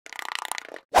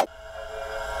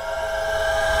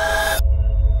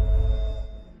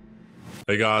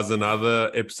Hey guys, another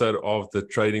episode of the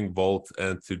Trading Vault,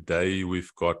 and today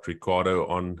we've got Ricardo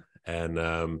on,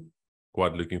 and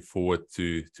quite looking forward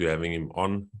to having him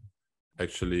on.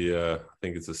 Actually, I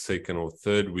think it's the second or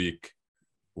third week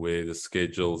where the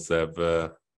schedules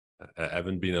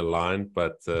haven't been aligned,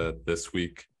 but this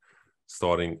week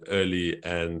starting early.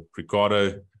 And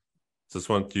Ricardo, just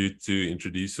want you to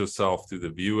introduce yourself to the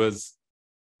viewers.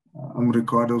 I'm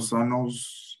Ricardo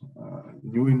Sunnos,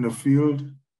 new in the field,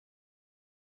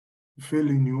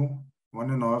 fairly new,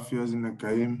 1.5 years in the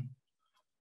game,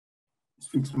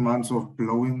 6 months of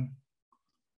blowing,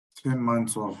 10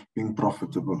 months of being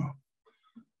profitable.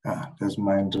 Yeah, that's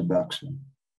my introduction.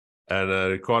 And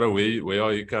Ricardo, where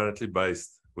are you currently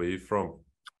based? Where are you from?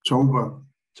 Joburg.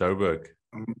 Joburg.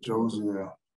 I'm in Josie,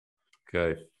 yeah.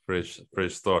 Okay, fresh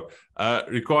start.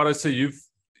 Ricardo, so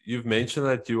you've mentioned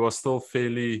that you are still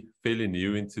fairly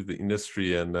new into the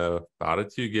industry, and how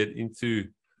did you get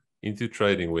into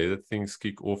trading? Where did things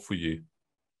kick off for you?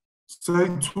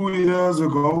 Say 2 years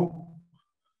ago,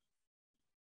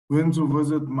 went to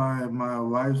visit my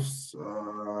wife's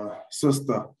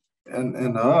sister,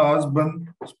 and her husband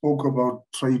spoke about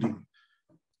trading.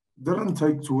 Didn't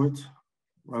take to it.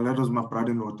 Well, that was my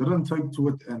brother-in-law. Didn't take to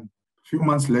it, and a few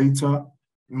months later,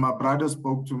 my brother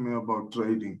spoke to me about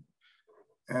trading.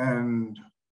 And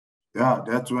yeah,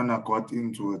 that's when I got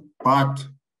into it. But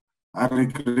I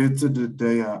regretted the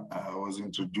day I was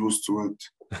introduced to it.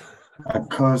 I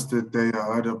cursed the day I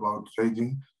heard about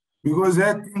trading, because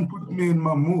that thing put me in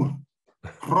my mood.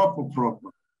 Proper.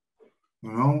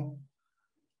 You know?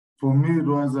 For me, it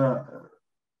was a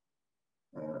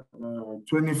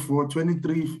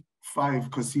 23/5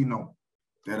 casino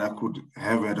that I could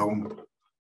have at home.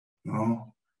 You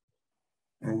know?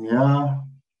 And yeah,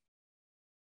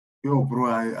 yo, bro,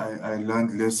 I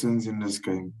learned lessons in this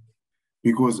game,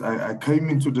 because I came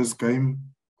into this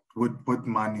game with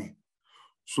money.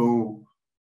 So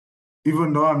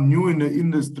even though I'm new in the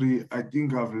industry, I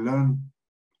think I've learned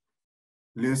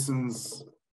lessons,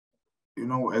 you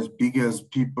know, as big as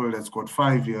people that's got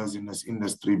 5 years in this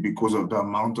industry, because of the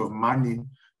amount of money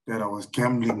that I was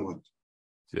gambling with.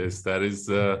 Yes, that is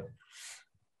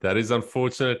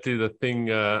unfortunately the thing.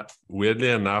 Weirdly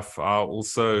enough, I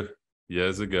also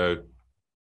years ago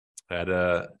had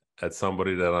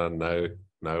somebody that I know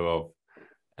of,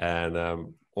 and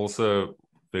also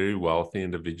very wealthy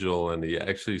individual, and he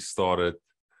actually started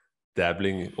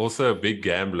dabbling. Also a big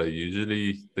gambler.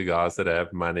 Usually the guys that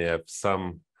have money have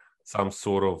some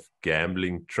sort of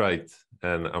gambling trait,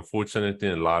 and unfortunately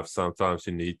in life sometimes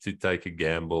you need to take a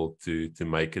gamble to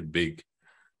make it big.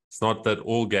 It's not that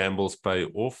all gambles pay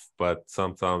off, but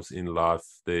sometimes in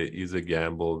life there is a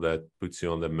gamble that puts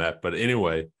you on the map. But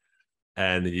anyway,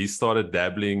 and he started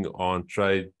dabbling on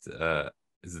trade.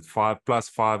 Is it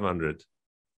 5+500?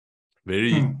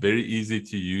 Very easy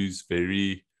to use,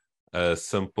 very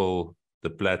simple, the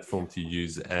platform to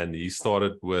use. And he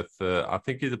started with, I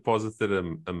think he deposited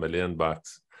 $1 million,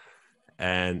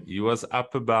 and he was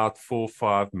up about 4 or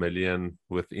 5 million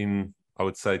within, I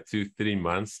would say, 2-3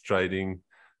 months trading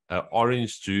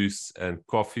orange juice and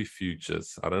coffee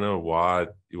futures. I don't know why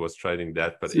he was trading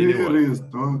that, but anyway.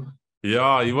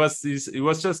 Yeah, he was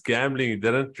just gambling. He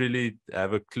didn't really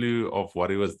have a clue of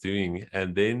what he was doing.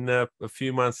 And then a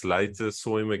few months later,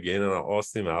 saw him again, and I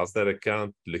asked him, how's that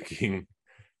account looking?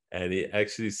 And he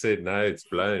actually said, no, it's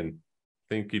blown. I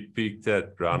think he peaked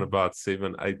at around about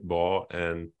 7-8 bar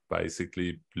and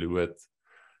basically blew it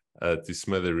to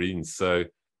smithereens. So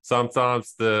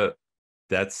sometimes that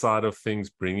side of things,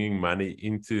 bringing money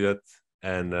into it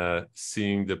and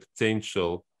seeing the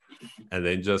potential, and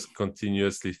then just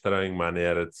continuously throwing money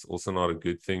at it's also not a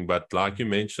good thing. But like you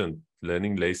mentioned,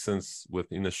 learning lessons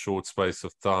within a short space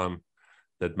of time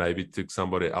that maybe took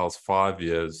somebody else 5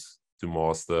 years to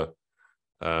master,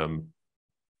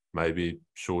 maybe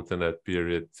shorten that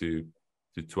period to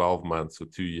 12 months or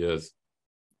 2 years.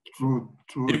 True.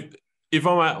 If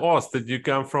I might ask, did you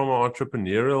come from an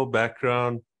entrepreneurial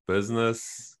background,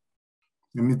 business?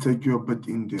 Let me take you a bit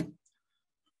in there.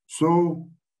 So,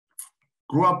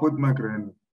 grew up with my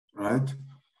granny, right?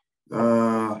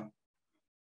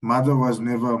 Mother was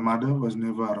never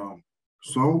around.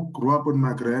 So, grew up with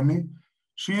my granny.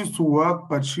 She used to work,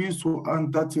 but she used to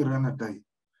earn 30 rand a day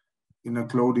in a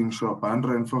clothing shop,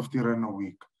 150 rand a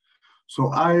week.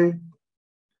 So I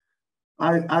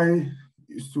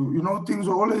used to, you know, things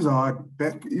were always hard.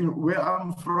 Back, you know, where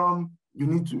I'm from, you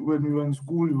need to, when you were in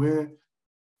school, you wear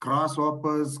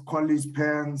grasshoppers, college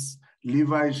pants,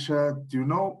 Levi's shirt, you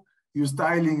know, you're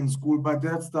styling in school, but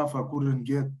that stuff I couldn't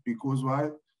get, because why?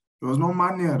 There was no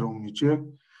money at home, you check.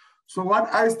 So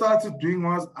what I started doing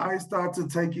was I started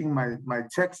taking my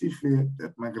taxi fare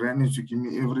that my granny used to give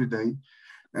me every day.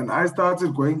 And I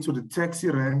started going to the taxi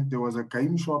rank. There was a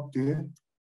game shop there.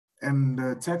 And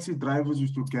the taxi drivers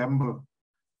used to gamble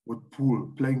with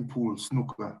pool, playing pool,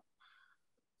 snooker.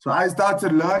 So I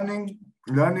started learning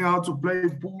how to play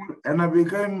pool. And I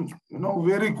became,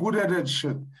 very good at that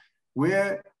shit.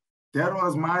 Where that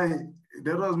was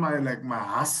my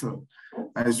hustle.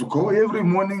 I used to go every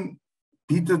morning,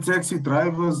 beat the taxi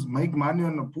drivers, make money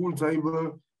on the pool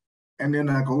table, and then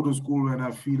I go to school when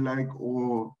I feel like,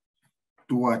 or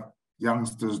do what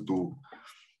youngsters do.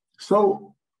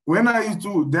 So when I used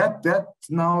to, that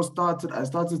now started, I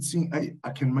started seeing, I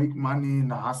can make money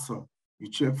in a hustle. You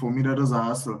check, for me, that is a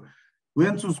hustle.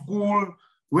 Went to school.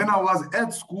 When I was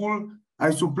at school, I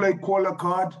used to play caller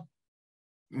card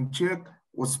and check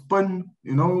or spin,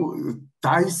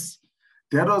 dice.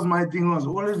 That was my thing. I was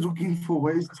always looking for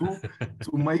ways to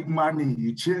make money.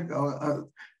 You check, the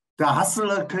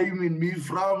hustler came in me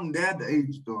from that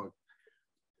age, dog.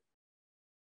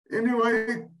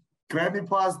 Anyway, Granny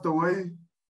passed away.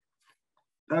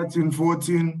 13,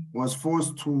 14, was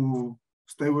forced to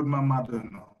stay with my mother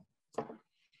now.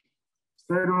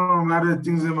 Stayed with my mother,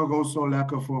 things never go so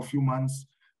lacquer for a few months.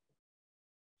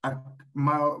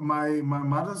 My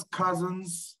mother's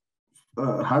cousin's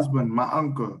husband, my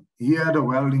uncle, he had a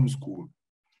welding school.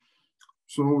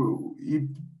 So he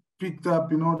picked up,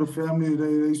 the family,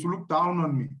 they used to look down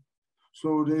on me.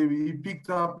 So he picked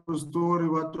up a story,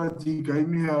 what he gave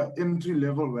me an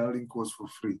entry-level welding course for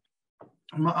free.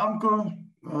 My uncle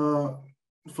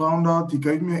found out, he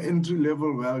gave me an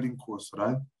entry-level welding course,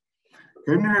 right?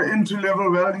 Gave me an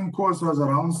entry-level welding course. I was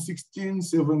around 16,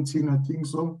 17, I think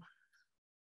so.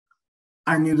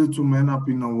 I needed to man up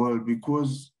in the world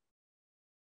because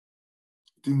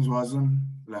things wasn't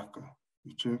lacquer.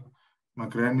 You check. My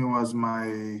granny was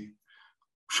my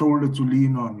shoulder to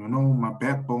lean on, my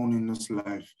backbone in this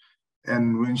life.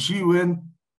 And when she went,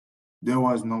 there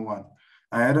was no one.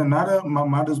 I had my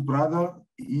mother's brother.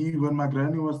 When my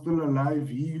granny was still alive,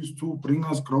 he used to bring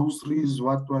us groceries,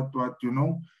 what,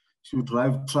 She would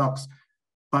drive trucks.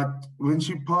 But when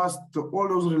she passed, all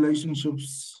those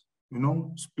relationships,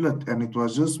 split, and it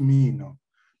was just me,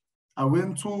 I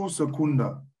went to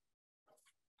Secunda,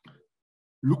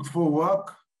 looked for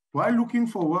work. While looking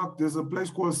for work, there's a place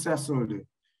called Cecil there.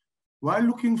 While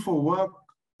looking for work,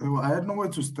 I had nowhere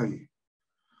to stay.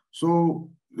 So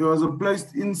there was a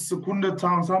place in Secunda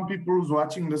town. Some people who's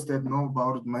watching this that know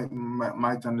about it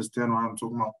might understand what I'm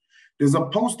talking about. There's a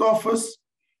post office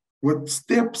with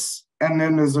steps, and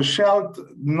then there's a shelter,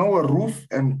 a roof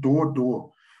and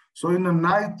door. So in the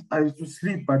night, I used to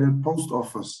sleep by the post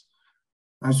office.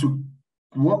 I used to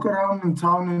walk around in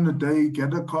town in the day,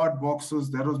 get the card boxes.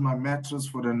 That was my mattress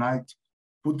for the night.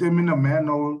 Put them in a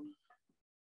manhole.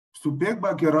 To beg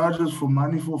by garages for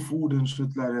money for food and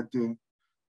shit like that there.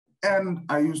 And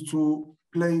I used to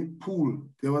play pool.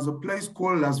 There was a place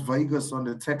called Las Vegas on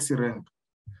the taxi rank.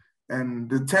 And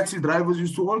the taxi drivers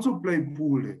used to also play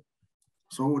pool there.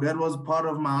 So that was part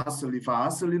of my hustle. If I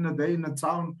hustle in a day in the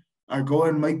town, I go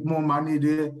and make more money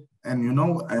there. And,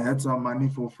 I had some money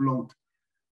for float.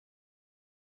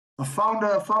 I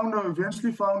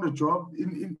eventually found a job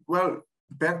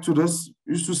back to this.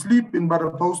 Used to sleep by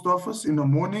the post office in the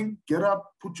morning, get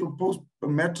up, put your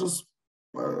mattress,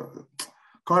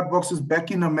 card boxes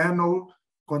back in a manhole,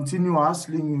 continue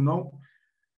hustling,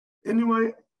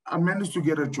 Anyway, I managed to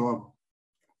get a job,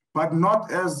 but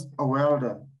not as a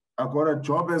welder. I got a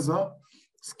job as a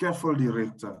scaffold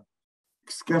erector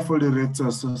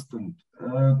assistant.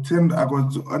 I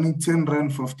got earning 10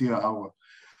 Rand 50 an hour.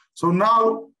 So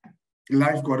now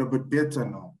life got a bit better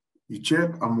now. You check,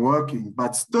 I'm working,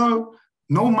 but still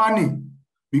no money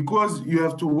because you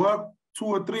have to work 2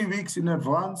 or 3 weeks in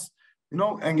advance,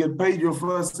 and get paid your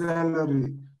first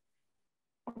salary.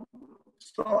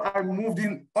 So I moved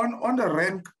in on the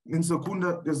rank in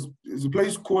Secunda. There's a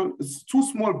place called, it's 2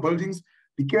 small buildings,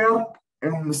 the care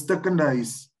and the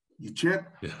Stekendhuis. You check?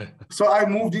 Yeah. So I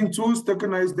moved into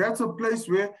Stekendhuis. That's a place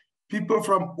where people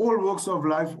from all walks of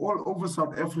life, all over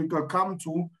South Africa, come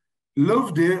to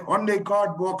live there on their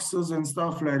card boxes and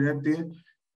stuff like that there,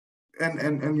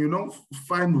 and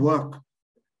find work.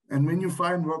 And when you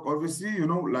find work, obviously,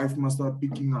 life must start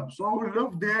picking up. So we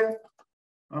live there.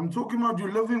 I'm talking about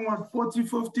you living with 40,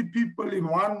 50 people in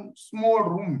one small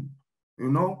room,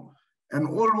 and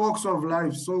all walks of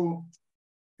life. So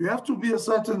you have to be a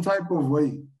certain type of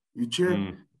way. You check.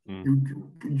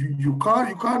 You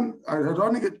can't, I don't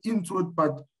want to get into it,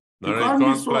 but you can't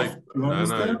be soft. You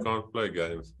understand? You can't play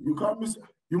games. You can't be,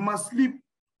 you must sleep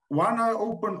one eye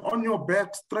open on your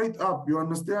back, straight up, you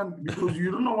understand? Because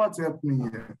you don't know what's happening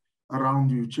here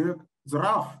around you, check. It's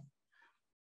rough.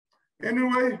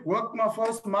 Anyway, worked my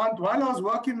first month. While I was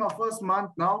working my first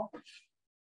month now,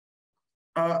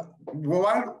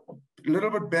 while a little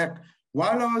bit back,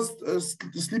 while I was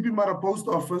sleeping by the post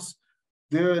office,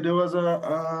 there was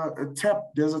a tap.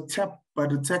 There's a tap by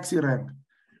the taxi rank.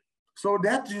 So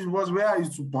that was where I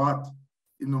used to bath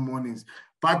in the mornings.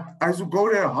 But I used to go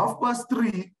there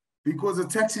 3:30 because the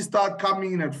taxi started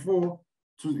coming in at 4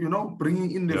 to, you know,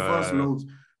 bringing in the first loads.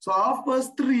 So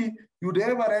 3:30, you'd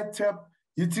have that tap,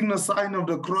 hitting the sign of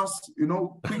the cross, you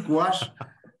know, quick wash.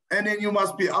 And then you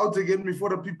must be out again before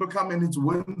the people come, and it's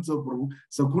winter, bro.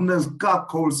 So Kunda's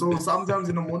cold. So sometimes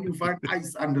in the morning you find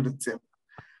ice under the tap.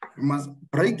 You must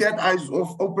break that ice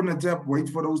off, open the tap, wait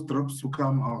for those drips to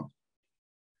come out.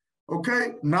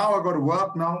 Okay, now I got to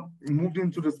work now. Moved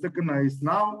into the second ice.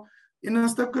 Now, in the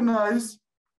second ice,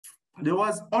 there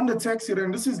was on the taxi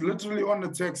rank. This is literally on the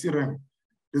taxi rank.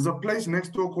 There's a place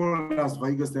next door called Las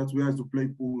Vegas. That's where I used to play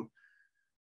pool.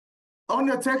 On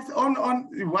the taxi,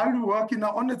 while we're working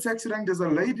now, on the taxi rank,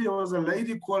 there was a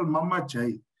lady called Mama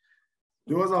J.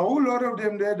 There was a whole lot of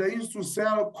them there. They used to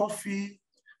sell coffee,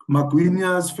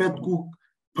 maguinas, fat cook,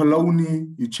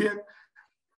 polony, you check.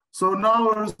 So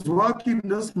now I was working,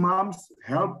 this mom's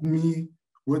helped me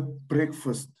with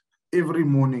breakfast every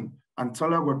morning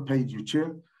until I got paid, you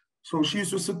check. So she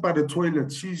used to sit by the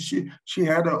toilet. She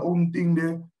had her own thing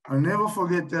there. I'll never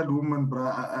forget that woman, bro.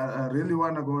 I really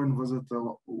want to go and visit her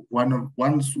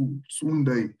one soon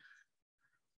day.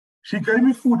 She gave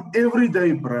me food every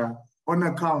day, bro, on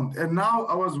account. And now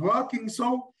I was working,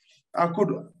 so I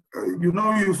could, you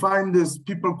know, you find this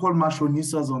people called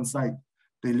machonisas on site.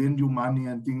 They lend you money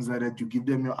and things like that. You give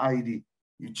them your ID.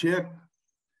 You check.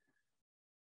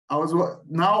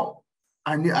 Now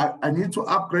I need to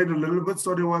upgrade a little bit.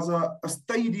 So there was a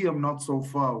stadium not so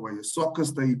far away, a soccer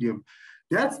stadium.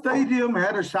 That stadium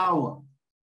had a shower.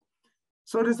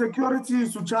 So the security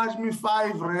used to charge me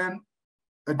 5 rand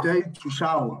a day to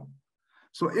shower.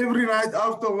 So every night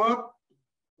after work,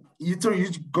 you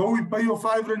go, you pay your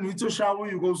 5 rand, you shower,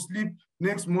 you go sleep.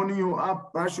 Next morning, you're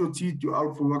up, brush your teeth, you're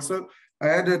out for work. So I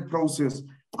had that process.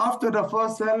 After the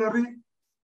first salary,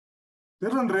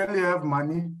 didn't really have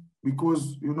money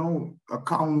because, you know,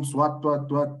 accounts, what,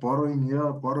 borrowing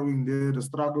here, borrowing there. The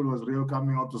struggle was real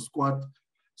coming out the squad.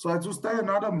 So I had to stay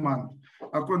another month.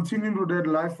 I continued with that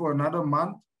life for another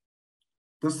month.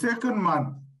 The second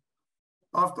month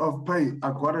after pay,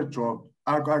 I got a job.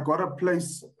 I got a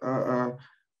place, a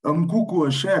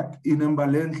shack in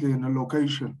Mbalenhle in a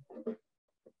location.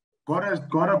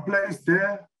 Got a place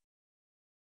there,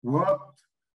 worked,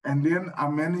 and then I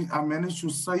managed to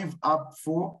save up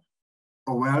for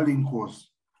a welding course.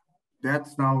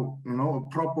 That's now, you know, a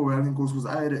proper welding course because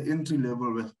I had an entry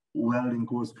level welding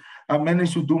course. I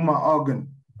managed to do my organ.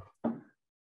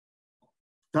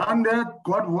 Done that,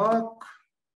 got work,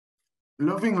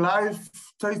 living life,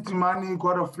 tasting money,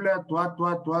 got a flat,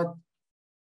 what.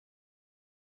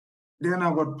 Then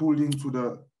I got pulled into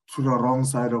the wrong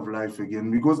side of life again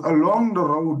because along the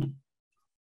road,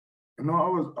 you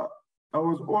know, I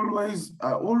always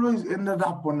ended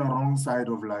up on the wrong side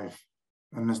of life.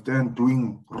 Understand?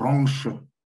 Doing wrong shit.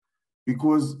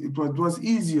 Because it was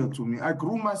easier to me. I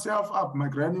grew myself up. My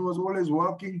granny was always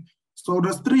working. So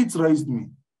the streets raised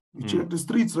me. You check, the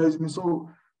streets raised me. So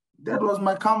that was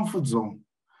my comfort zone.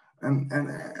 And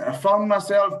I found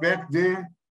myself back there,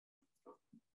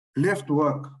 left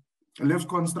work, left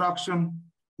construction,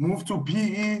 moved to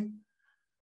PE.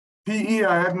 PE,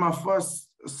 I had my first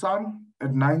son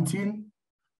at 19.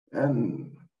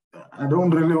 And I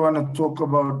don't really want to talk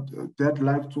about that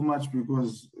life too much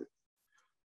because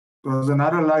there was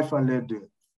another life I led there.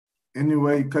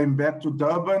 Anyway, came back to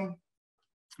Durban,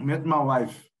 met my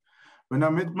wife. When I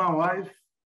met my wife,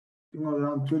 I think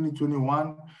around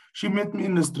 2021, she met me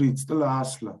in the street, still a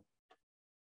hustler.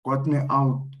 Got me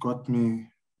out, got me,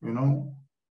 you know,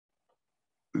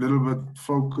 a little bit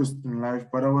focused in life,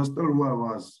 but I was still who I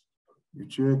was. You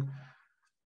check.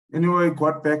 Anyway,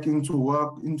 got back into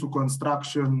work, into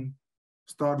construction,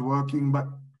 started working. But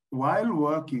while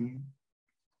working,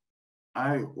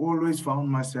 I always found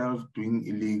myself doing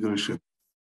illegal shit.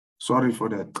 Sorry for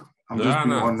that. I'm just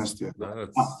being honest here.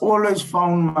 I always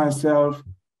found myself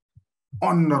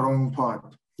on the wrong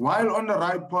path. While on the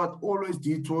right path, always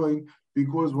detouring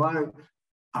because why?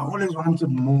 I always wanted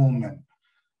more, man.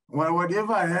 Well,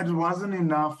 whatever I had wasn't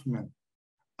enough, man.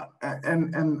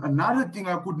 And another thing,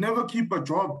 I could never keep a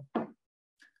job.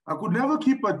 I could never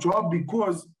keep a job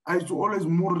because I used to always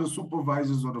move the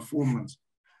supervisors or the foremen.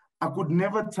 I could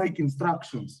never take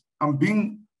instructions. I'm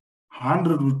being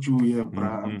 100 with you here,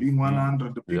 bruh. I'm being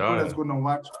 100. The people that's going to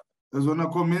watch, that's going to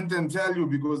comment and tell you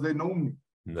because they know me.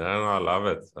 No, I love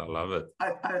it. I love it.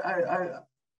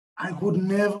 I could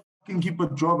never keep a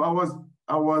job. I was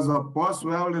a boss.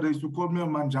 Well, they used to call me a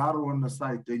Manjaro on the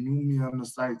site. They knew me on the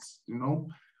sites, you know.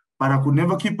 But I could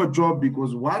never keep a job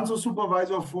because once a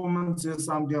supervisor or foreman says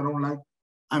something I don't like,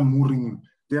 I'm mooring him.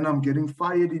 Then I'm getting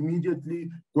fired immediately,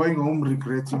 going home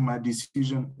regretting my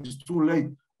decision. It's too late.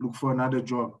 Look for another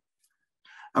job.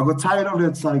 I got tired of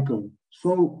that cycle.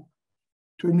 So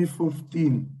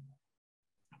 2015,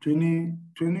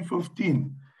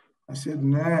 I said,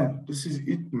 nah, this is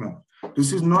it, man.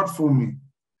 This is not for me.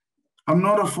 I'm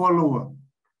not a follower.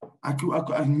 I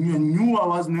knew I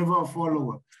was never a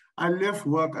follower. I left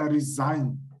work, I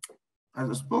resigned.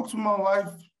 I spoke to my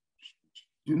wife,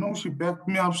 you know, she backed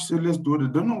me up. She said, let's do it. I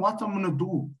don't know what I'm going to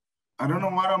do. I don't know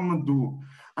what I'm going to do.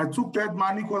 I took that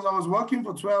money because I was working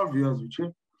for 12 years,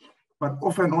 but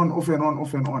off and on.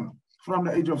 From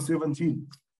the age of 17,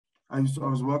 I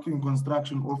was working in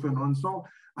construction off and on. So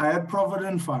I had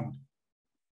Provident Fund.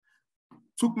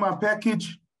 Took my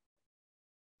package,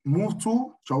 moved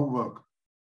to Joburg.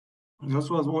 This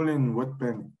was all in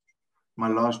Witbank, my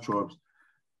last jobs.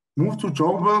 Moved to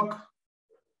Joburg.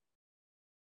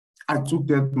 I took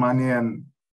that money and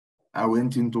I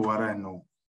went into what I know.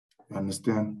 You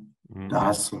understand? The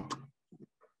hustle.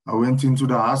 I went into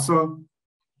the hustle.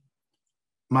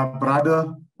 My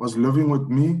brother was living with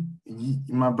me.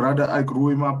 My brother, I grew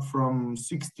him up from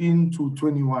 16 to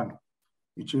 21.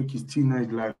 You check his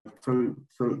teenage life till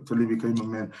he became a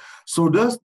man. So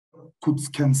this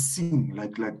can sing,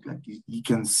 like he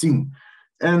can sing.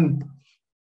 And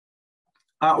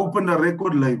I opened a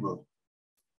record label.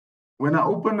 When I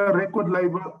opened a record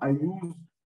label, I used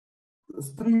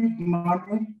street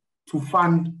money to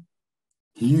fund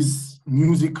his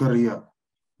music career.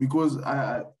 Because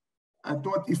I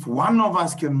thought if one of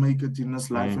us can make it in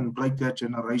this life and break that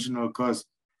generational curse,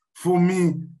 for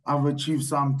me, I've achieved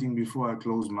something before I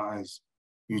close my eyes.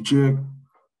 You check.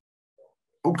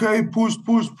 Okay, pushed.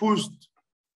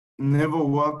 Never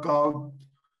work out.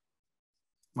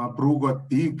 My bro got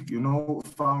big, you know,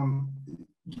 found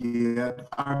he had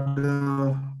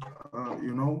other,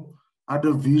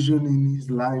 other vision in his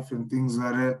life and things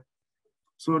like that.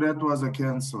 So that was a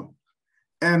cancel.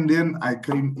 And then I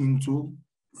came into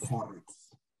forex.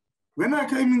 When I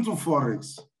came into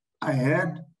forex, I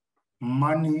had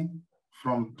money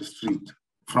from the street,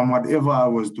 from whatever I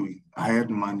was doing. I had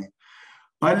money.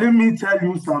 But let me tell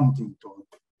you something, Todd.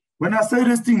 When I say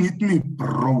this thing hit me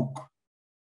broke,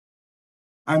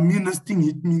 I mean this thing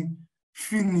hit me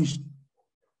finished,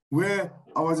 where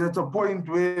I was at a point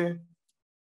where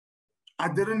I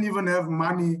didn't even have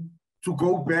money to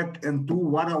go back and do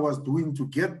what I was doing to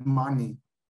get money.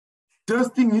 This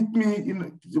thing hit me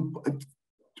in,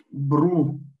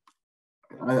 bro,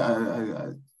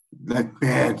 I like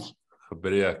bad.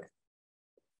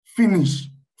 Finish.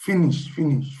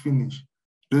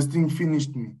 This thing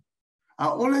finished me. I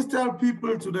always tell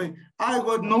people today, I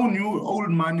got no new old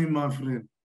money, my friend.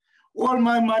 All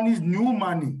my money is new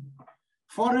money.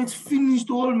 Forex finished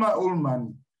all my old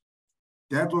money.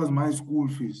 That was my school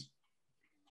fees.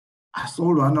 I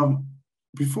sold one of,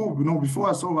 before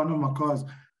I sold one of my cars,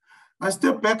 I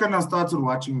stepped back and I started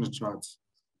watching the charts.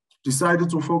 Decided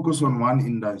to focus on one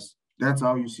index. That's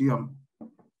how you see them,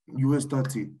 US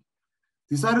 30.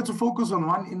 Decided to focus on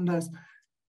one index,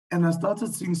 and I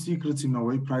started seeing secrets in the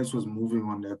way price was moving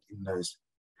on that index.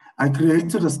 I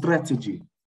created a strategy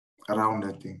around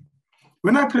that thing.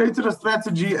 When I created a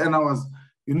strategy and I was,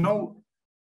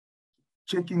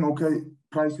 checking, okay,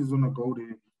 price is gonna go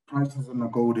there,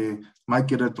 might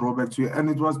get a throwback to it. And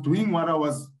it was doing what I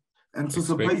was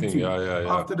anticipating.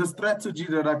 After the strategy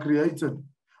that I created.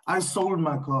 I sold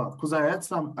my car because I had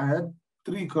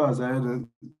 3 cars. I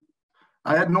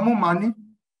had no more money,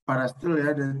 but I still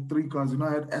had 3 cars.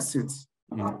 I had assets.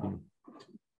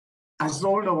 I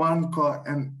sold the 1 car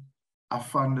and I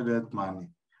funded that money.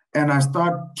 And I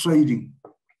started trading.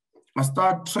 I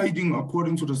started trading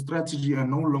according to the strategy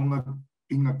and no longer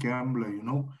being a gambler,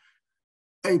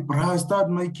 Hey, bro, I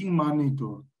started making money,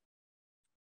 though.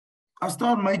 I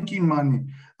started making money.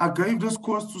 I gave this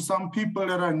course to some people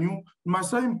that I knew. My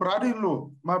same brother-in-law,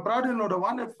 the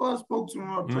one that first spoke to me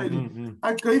about trading,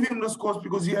 I gave him this course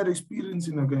because he had experience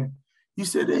in the game. He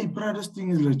said, hey, bro, this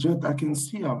thing is legit. I can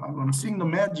see I'm seeing the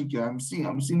magic here. I'm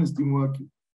seeing this thing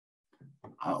working.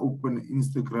 I opened an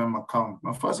Instagram account.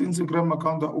 My first Instagram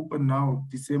account I opened now,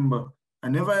 December. I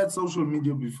never had social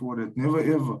media before that, never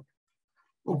ever.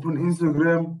 Opened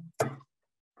Instagram,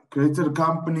 created a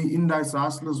company, Indice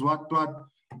Hustlers, what,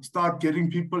 start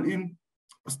getting people in,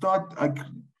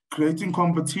 creating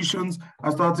competitions.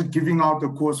 I started giving out the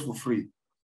course for free.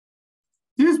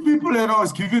 These people that I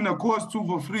was giving a course to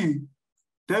for free,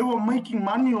 they were making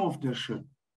money off their shit.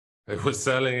 They were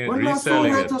selling it, When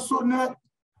reselling it. I saw that,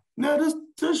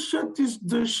 this shit is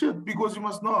the shit, because you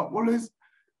must know, I always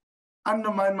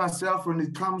undermine myself when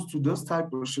it comes to this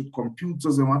type of shit,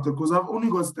 computers and what, because I've only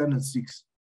got standard 6.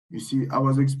 You see, I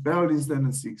was expelled in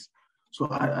standard 6. So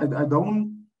I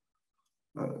don't,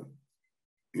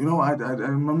 you know,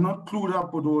 I'm not clued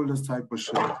up with all this type of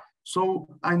shit. So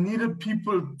I needed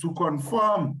people to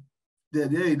confirm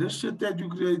that, hey, the shit that you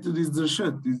created is the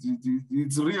shit.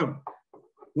 It's real.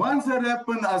 Once that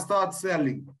happened, I start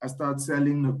selling. I start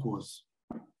selling the course.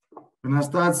 When I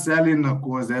start selling the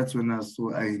course, that's when I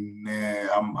saw,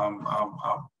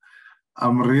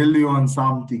 I'm really on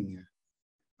something.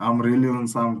 I'm really on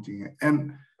something.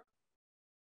 And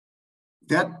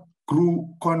that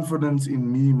grew confidence in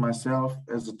me, myself,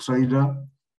 as a trader,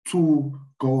 to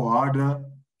go harder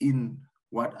in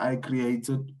what I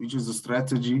created, which is a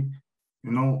strategy,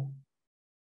 you know.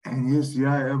 And yes, here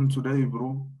I am today,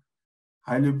 bro.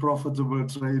 Highly profitable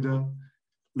trader,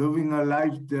 living a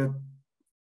life that,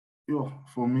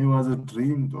 for me was a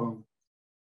dream, dog.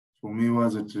 For me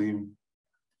was a dream.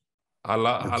 I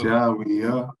love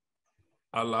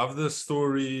the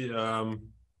story of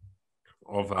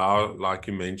how, like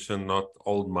you mentioned, not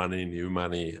old money, new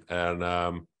money, and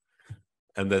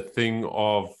the thing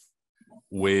of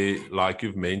where, like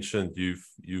you've mentioned,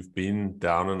 you've been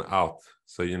down and out,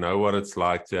 so you know what it's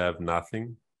like to have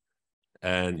nothing,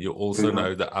 and you also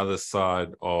know the other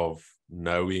side of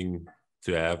knowing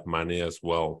to have money as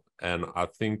well. And I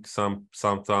think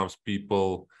sometimes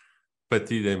people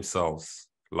pity themselves.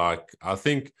 Like, I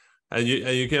think, and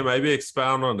you can maybe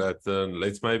expound on that.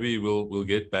 We'll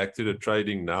get back to the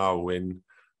trading now. When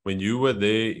you were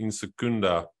there in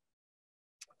Secunda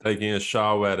taking a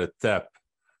shower at a tap,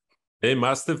 there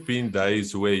must have been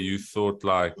days where you thought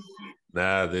like,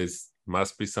 nah, there's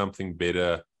must be something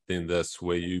better than this,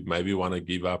 where you maybe want to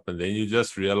give up, and then you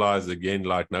just realize again,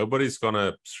 like, nobody's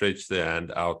gonna stretch their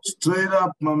hand out straight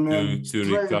up, my man,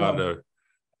 to Ricardo.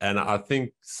 And I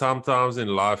think sometimes in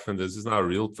life, and this is now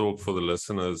real talk for the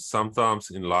listeners, sometimes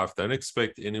in life, don't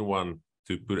expect anyone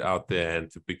to put out their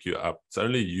hand to pick you up. It's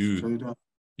only you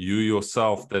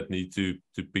yourself that need to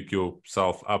pick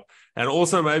yourself up. And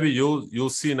also maybe you'll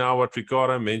see now what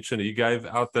Ricardo mentioned. He gave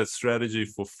out that strategy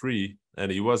for free,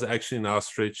 and he was actually now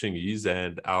stretching his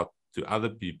hand out to other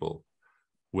people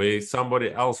where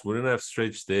somebody else wouldn't have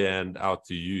stretched their hand out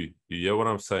to you. You hear what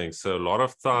I'm saying? So a lot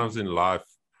of times in life,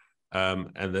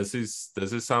 and this is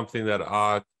something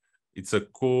that it's a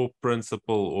core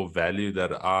principle or value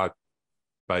that I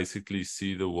basically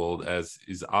see the world as,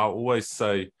 is I always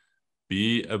say,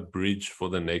 be a bridge for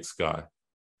the next guy.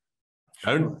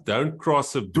 Don't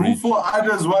cross a bridge. Do for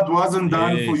others what wasn't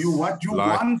done for you, what you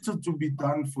wanted to be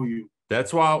done for you.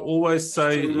 That's why I always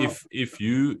say, if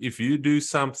you do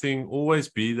something, always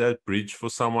be that bridge for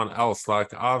someone else.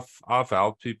 Like I've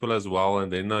helped people as well,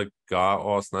 and then a guy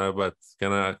asked, no, but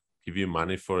can I give you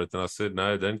money for it? And I said,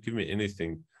 no, don't give me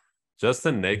anything. Just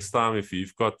the next time, if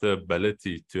you've got the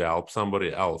ability to help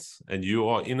somebody else and you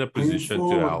are in a position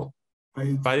to help,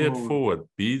 pay it forward.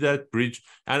 Be that bridge.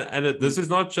 And this is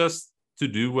not just to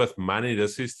do with money.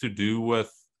 This is to do with,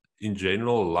 in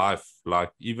general, life.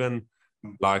 Like even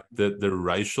like the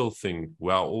racial thing,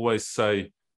 where I always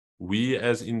say, we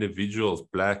as individuals,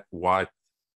 black, white,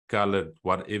 colored,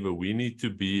 whatever, we need to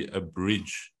be a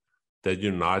bridge that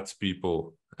unites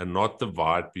people and not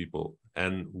divide people.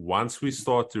 And once we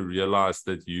start to realize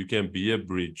that you can be a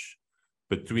bridge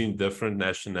between different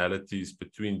nationalities,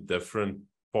 between different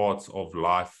parts of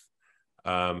life,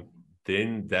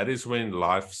 then that is when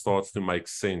life starts to make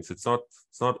sense. It's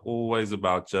not always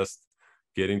about just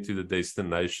getting to the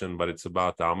destination, but it's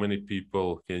about how many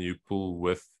people can you pull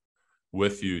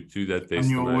with you to that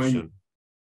destination.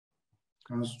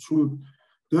 That's true.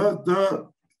 The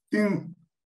thing,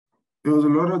 there was a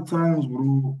lot of times,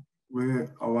 bro,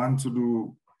 where I wanted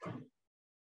to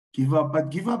give up, but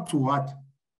give up to what?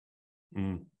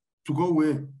 To go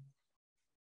where?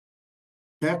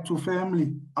 Back to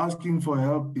family, asking for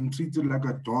help, being treated like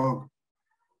a dog.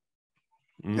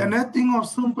 And that thing of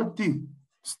sympathy,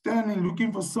 standing,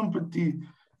 looking for sympathy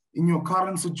in your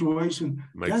current situation,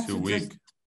 makes you weak.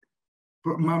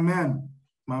 My man,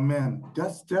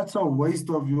 that's a waste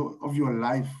of your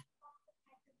life.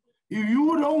 If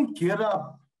you don't get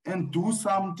up and do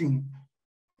something,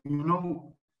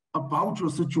 about your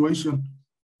situation,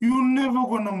 you're never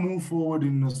gonna move forward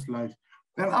in this life.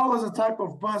 And I was the type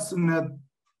of person that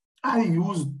I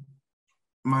used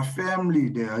my family,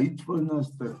 their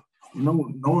hatefulness,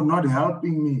 not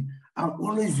helping me. I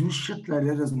always use shit like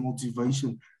that as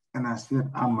motivation. And I said,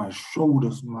 I must show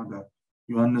this mother.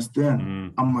 You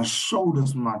understand? I must show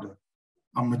this mother.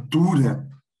 I'm going to do that.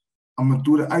 I'm going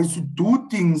to do that. I used to do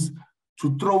things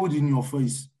to throw it in your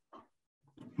face.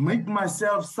 Make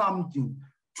myself something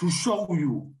to show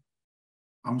you.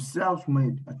 I'm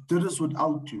self-made. I did this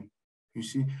without you. You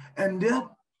see? And that,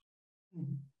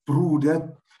 bro,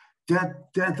 that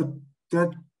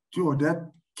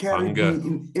carried me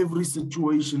in every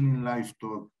situation in life,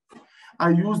 dog. I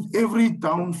used every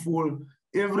downfall,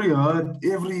 every hurt,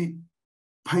 every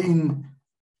pain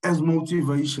as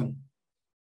motivation.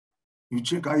 You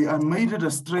check, I made it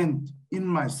a strength in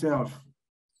myself.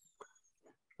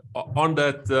 On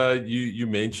that, you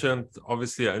mentioned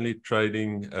obviously only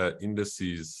trading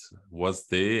indices. Was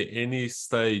there any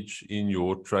stage in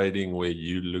your trading where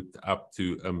you looked up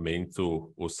to a mentor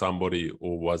or somebody,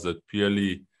 or was it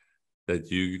purely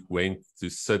that you went to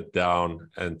sit down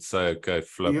and say, okay,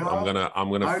 Flip, yeah, I'm gonna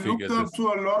figure this? I looked up to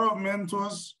a lot of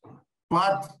mentors,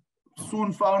 but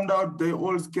soon found out they're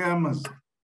all scammers.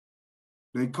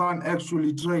 They can't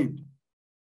actually trade.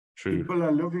 True. People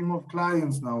are living off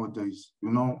clients nowadays.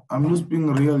 You know, I'm just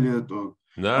being real here, dog.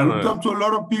 I looked up to a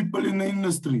lot of people in the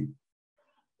industry.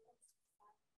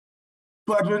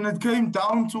 But when it came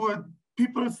down to it,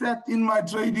 people sat in my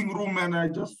trading room and I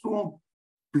just saw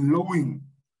blowing.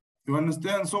 You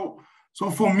understand? So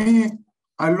for me,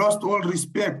 I lost all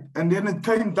respect. And then it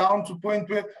came down to a point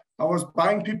where I was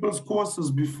buying people's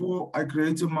courses before I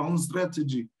created my own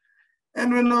strategy.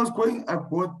 And when I was going, I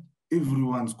bought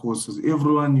everyone's courses.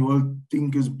 Everyone you all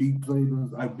think is big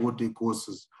traders, I bought their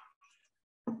courses.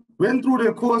 Went through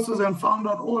their courses and found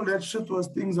out all that shit was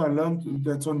things I learned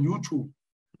that's on YouTube.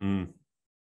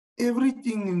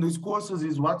 Everything in these courses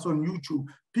is what's on YouTube.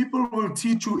 People will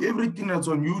teach you everything that's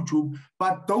on YouTube,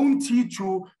 but don't teach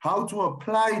you how to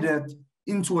apply that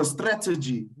into a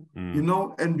strategy, you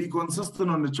know, and be consistent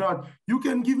on the chart. You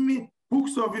can give me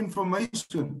books of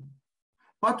information,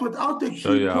 but without the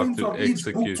key points of each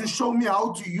book to show me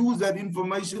how to use that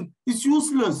information, it's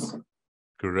useless.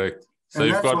 Correct. So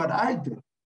and that's what I did.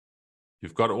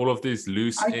 You've got all of these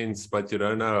loose ends, but you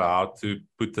don't know how to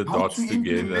put the dots together. How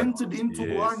to implement it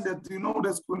into one that, you know,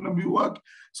 that's going to be work.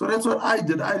 So that's what I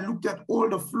did. I looked at all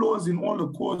the flaws in all the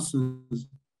courses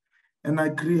and I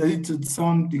created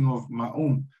something of my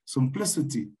own,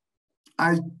 simplicity.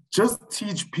 I just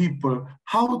teach people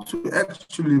how to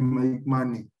actually make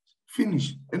money.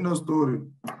 Finish. End of story.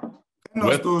 End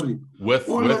of story.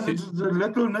 All the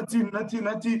little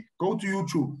nutty, go to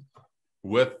YouTube.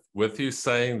 With you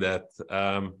saying that,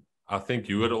 I think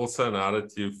you would also, now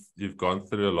that you've gone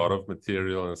through a lot of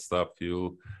material and stuff,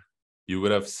 you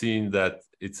would have seen that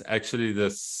it's actually the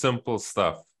simple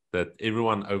stuff that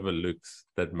everyone overlooks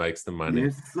that makes the money.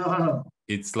 Yes, sir.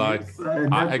 It's like,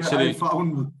 yes,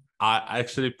 I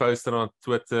actually posted on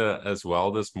Twitter as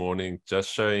well this morning,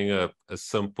 just showing a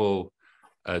simple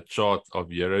chart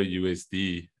of Euro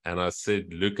USD. And I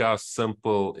said, look how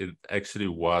simple it actually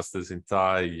was this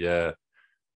entire year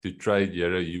to trade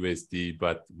Euro USD,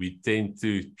 but we tend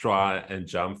to try and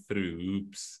jump through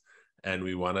hoops and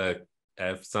we want to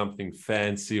have something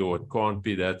fancy, or it can't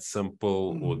be that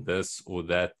simple or this or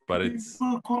that, but it's...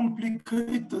 People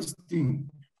complicate this thing.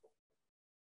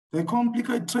 They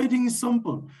complicate. Trading is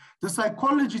simple. The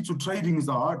psychology to trading is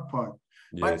the hard part.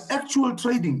 Yes. But actual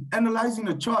trading, analyzing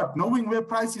the chart, knowing where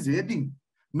price is heading,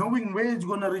 knowing where it's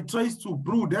going to retrace to,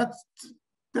 bro,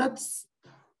 that's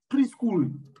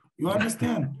preschool. You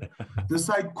understand? The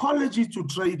psychology to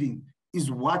trading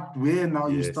is where now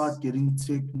you start getting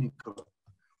technical.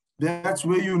 That's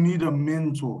where you need a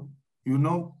mentor, you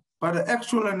know? But the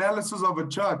actual analysis of a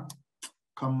chart,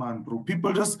 come on, bro.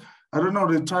 People just, I don't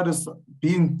know, they try to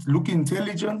look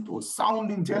intelligent or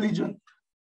sound intelligent.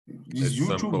 These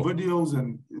YouTube simple videos,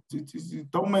 and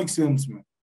it don't make sense, man.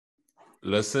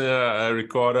 Listen,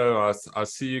 Ricardo, I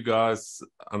see you guys.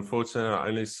 Unfortunately, I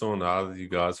only saw now that you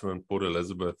guys were in Port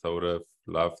Elizabeth. I would have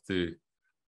loved to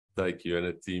take you and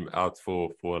a team out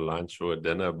for a lunch or a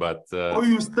dinner, but oh,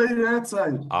 you stay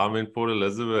outside? I'm in Port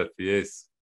Elizabeth, yes.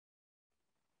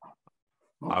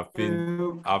 Okay,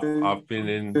 I've been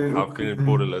in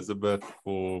Port Elizabeth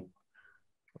for,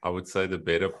 I would say, the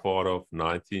better part of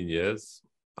 19 years.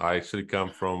 I actually come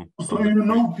from... So you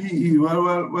know PE.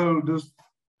 Well,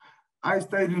 I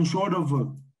stayed in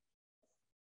Shorterville.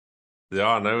 Yeah,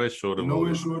 I know it's Shorterville. You know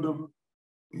where Shorterville?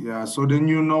 Yeah, so then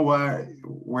you know why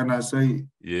when I say...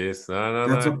 Yes, no.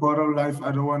 That's a part of life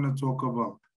I don't want to talk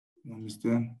about. You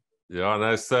understand? Yeah,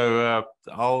 no, so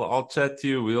I'll chat to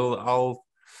you.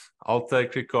 I'll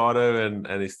take Ricardo and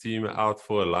his team out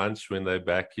for a lunch when they're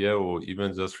back here, or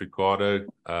even just Ricardo.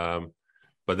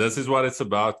 But this is what it's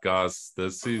about, guys.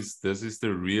 This is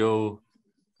the real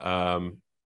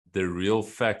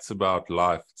facts about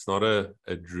life. It's not a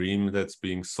dream that's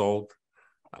being sold.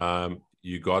 I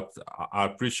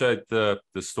appreciate the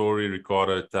story,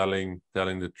 Ricardo, telling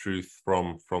the truth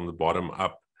from the bottom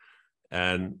up.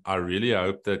 And I really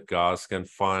hope that guys can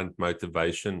find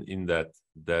motivation in that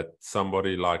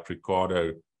somebody like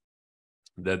Ricardo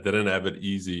that didn't have it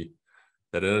easy,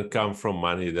 that didn't come from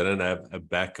money, they didn't have a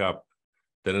backup,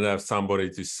 they didn't have somebody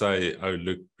to say, oh,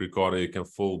 look, Ricardo, you can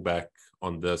fall back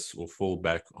on this or fall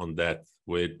back on that,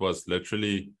 where it was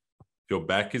literally, your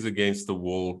back is against the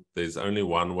wall, there's only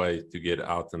one way to get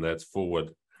out, and that's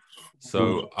forward.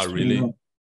 So I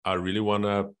really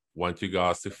want you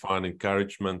guys to find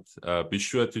encouragement. Be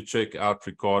sure to check out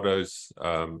Ricardo's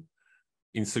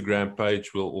Instagram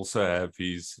page. We'll also have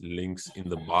his links in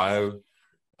the bio.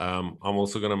 I'm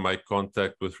also going to make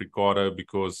contact with Ricardo,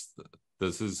 because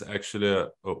this is actually an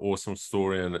awesome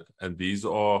story, and these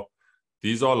are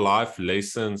life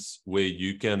lessons where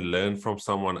you can learn from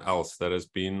someone else that has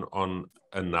been on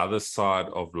another side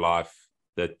of life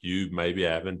that you maybe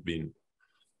haven't been.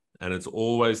 And it's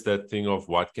always that thing of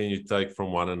what can you take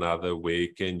from one another, where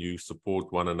can you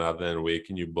support one another, and where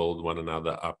can you build one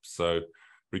another up. So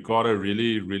Ricardo,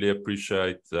 really, really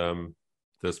appreciate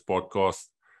this podcast.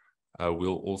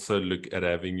 We'll also look at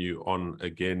having you on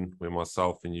again, where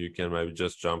myself and you can maybe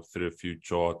just jump through a few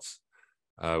charts.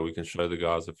 We can show the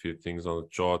guys a few things on the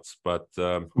charts, but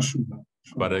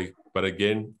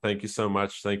again, thank you so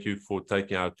much. Thank you for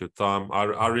taking out your time.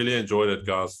 I really enjoyed it,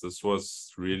 guys. This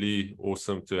was really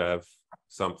awesome to have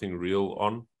something real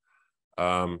on,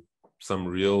 some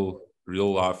real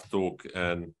life talk,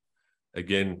 and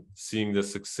again, seeing the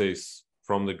success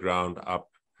from the ground up,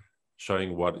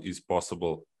 showing what is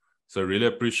possible. So really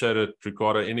appreciate it.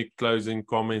 Ricardo, any closing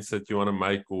comments that you want to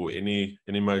make, or any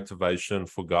motivation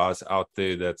for guys out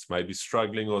there that's maybe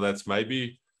struggling, or that's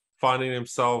maybe finding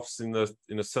themselves in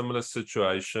a similar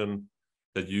situation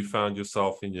that you found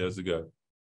yourself in years ago?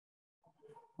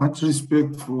 Much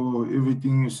respect for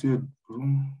everything you said,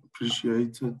 bro.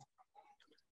 Appreciate it.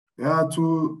 Yeah,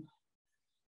 to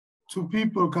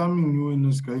people coming new in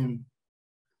this game,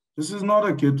 this is not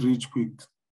a get rich quick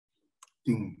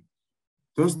thing.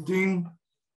 This thing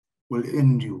will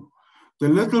end you. The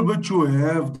little bit you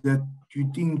have that you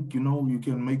think, you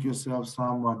can make yourself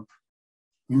someone,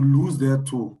 you lose that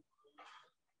too.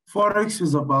 Forex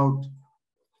is about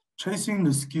chasing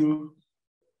the skill.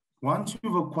 Once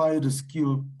you've acquired a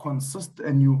skill,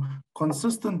 and you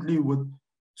consistently with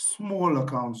small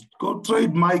accounts, go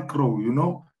trade micro,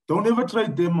 Don't ever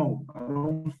trade demo. I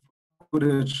don't do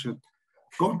that shit.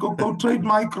 Go trade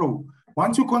micro.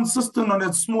 Once you're consistent on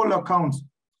that small account,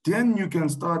 then you can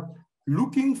start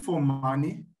looking for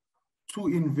money to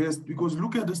invest, because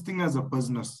look at this thing as a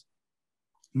business,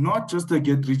 not just a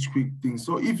get rich quick thing.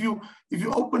 So if you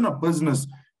open a business,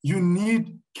 you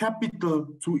need capital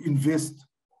to invest.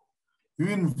 You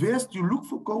invest, you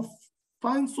go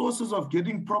find sources of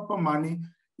getting proper money,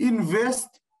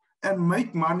 invest and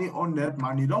make money on that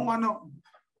money. You don't want to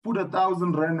put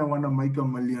 1,000 rand and want to make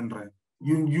 1,000,000 rand.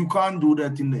 You can't do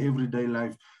that in the everyday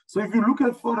life. So if you look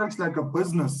at Forex like a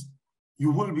business,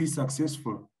 you will be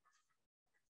successful.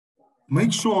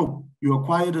 Make sure you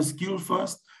acquire the skill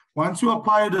first. Once you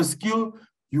acquire the skill,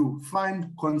 you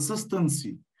find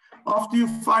consistency. After you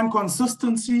find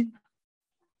consistency,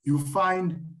 you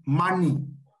find money,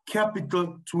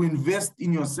 capital to invest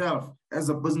in yourself as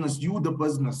a business, the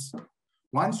business.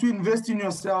 Once you invest in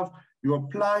yourself, you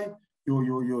apply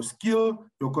your skill,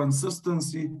 your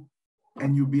consistency,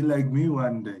 and you'll be like me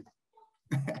one day.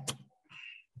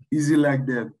 Easy like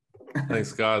that.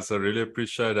 Thanks, guys. I really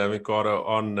appreciate having Ricardo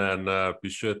on, and be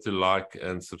sure to like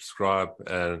and subscribe,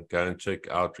 and go and check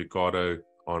out Ricardo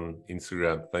on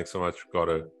Instagram. Thanks so much,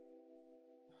 Ricardo.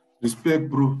 Respect,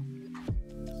 bro.